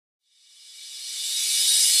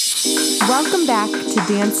Welcome back to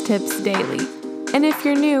Dance Tips Daily. And if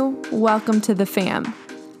you're new, welcome to the fam.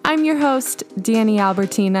 I'm your host, Danny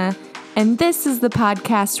Albertina, and this is the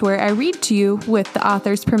podcast where I read to you, with the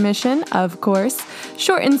author's permission, of course,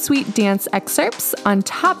 short and sweet dance excerpts on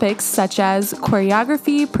topics such as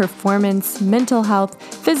choreography, performance, mental health,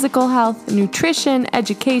 physical health, nutrition,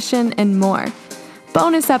 education, and more.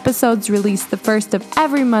 Bonus episodes released the first of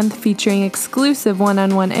every month featuring exclusive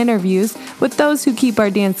one-on-one interviews with those who keep our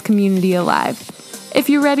dance community alive. If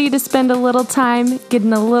you're ready to spend a little time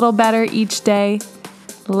getting a little better each day,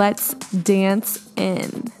 let's dance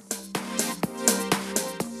in.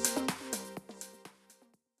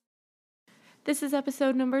 This is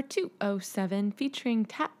episode number 207 featuring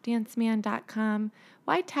tapdanceman.com,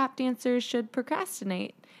 Why Tap Dancers Should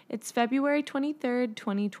Procrastinate. It's February 23rd,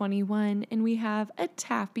 2021, and we have a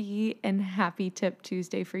tappy and happy tip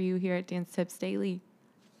Tuesday for you here at Dance Tips Daily.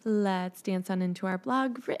 Let's dance on into our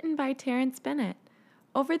blog, written by Terrence Bennett.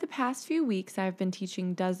 Over the past few weeks, I've been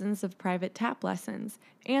teaching dozens of private tap lessons,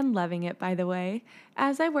 and loving it, by the way.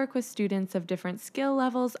 As I work with students of different skill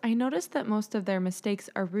levels, I notice that most of their mistakes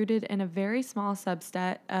are rooted in a very small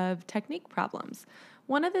subset of technique problems.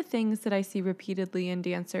 One of the things that I see repeatedly in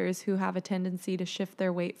dancers who have a tendency to shift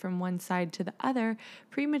their weight from one side to the other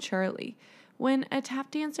prematurely. When a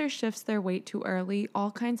tap dancer shifts their weight too early,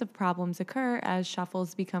 all kinds of problems occur as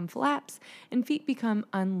shuffles become flaps and feet become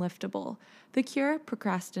unliftable. The cure?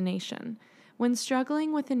 Procrastination. When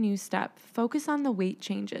struggling with a new step, focus on the weight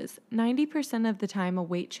changes. 90% of the time, a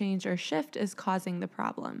weight change or shift is causing the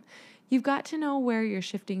problem. You've got to know where you're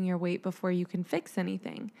shifting your weight before you can fix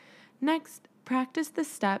anything. Next, practice the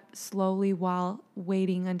step slowly while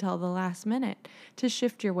waiting until the last minute to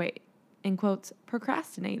shift your weight. In quotes,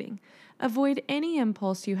 procrastinating. Avoid any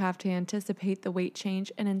impulse you have to anticipate the weight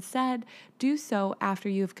change and instead do so after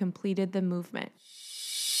you've completed the movement.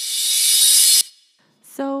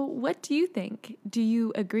 So what do you think? Do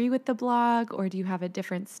you agree with the blog, or do you have a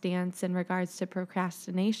different stance in regards to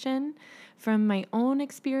procrastination? From my own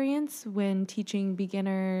experience when teaching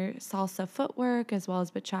beginner salsa footwork as well as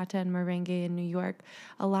bachata and merengue in New York,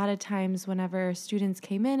 a lot of times whenever students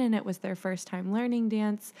came in and it was their first time learning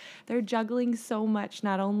dance, they're juggling so much.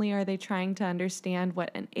 Not only are they trying to understand what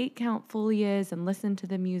an 8 count fully is and listen to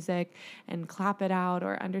the music and clap it out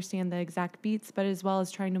or understand the exact beats, but as well as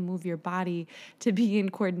trying to move your body to be in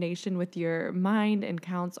coordination with your mind and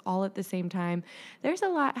counts all at the same time. There's a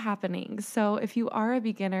lot happening. So if you are a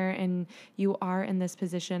beginner and you are in this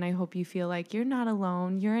position, I hope you feel like you're not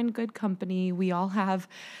alone. You're in good company. We all have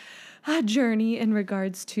a journey in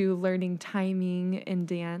regards to learning timing in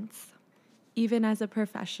dance. Even as a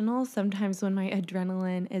professional, sometimes when my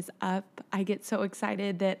adrenaline is up, I get so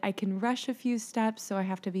excited that I can rush a few steps, so I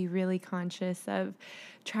have to be really conscious of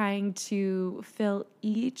trying to fill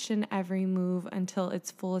each and every move until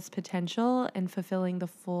its fullest potential and fulfilling the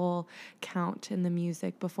full count in the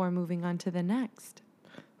music before moving on to the next.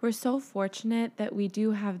 We're so fortunate that we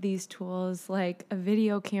do have these tools like a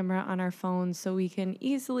video camera on our phones so we can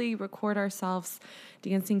easily record ourselves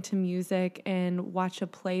dancing to music and watch a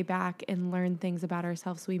playback and learn things about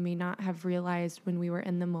ourselves we may not have realized when we were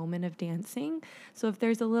in the moment of dancing. So if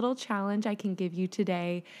there's a little challenge I can give you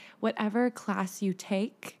today, whatever class you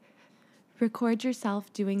take, record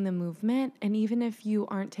yourself doing the movement, and even if you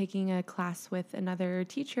aren't taking a class with another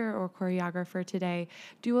teacher or choreographer today,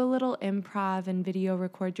 do a little improv and video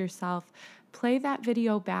record yourself. Play that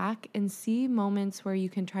video back and see moments where you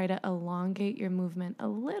can try to elongate your movement a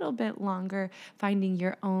little bit longer, finding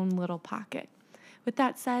your own little pocket. With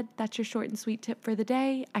that said, that's your short and sweet tip for the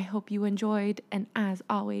day. I hope you enjoyed, and as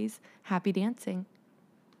always, happy dancing.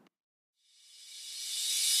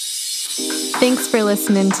 Thanks for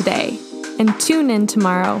listening today. And tune in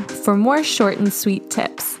tomorrow for more short and sweet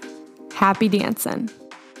tips. Happy dancing.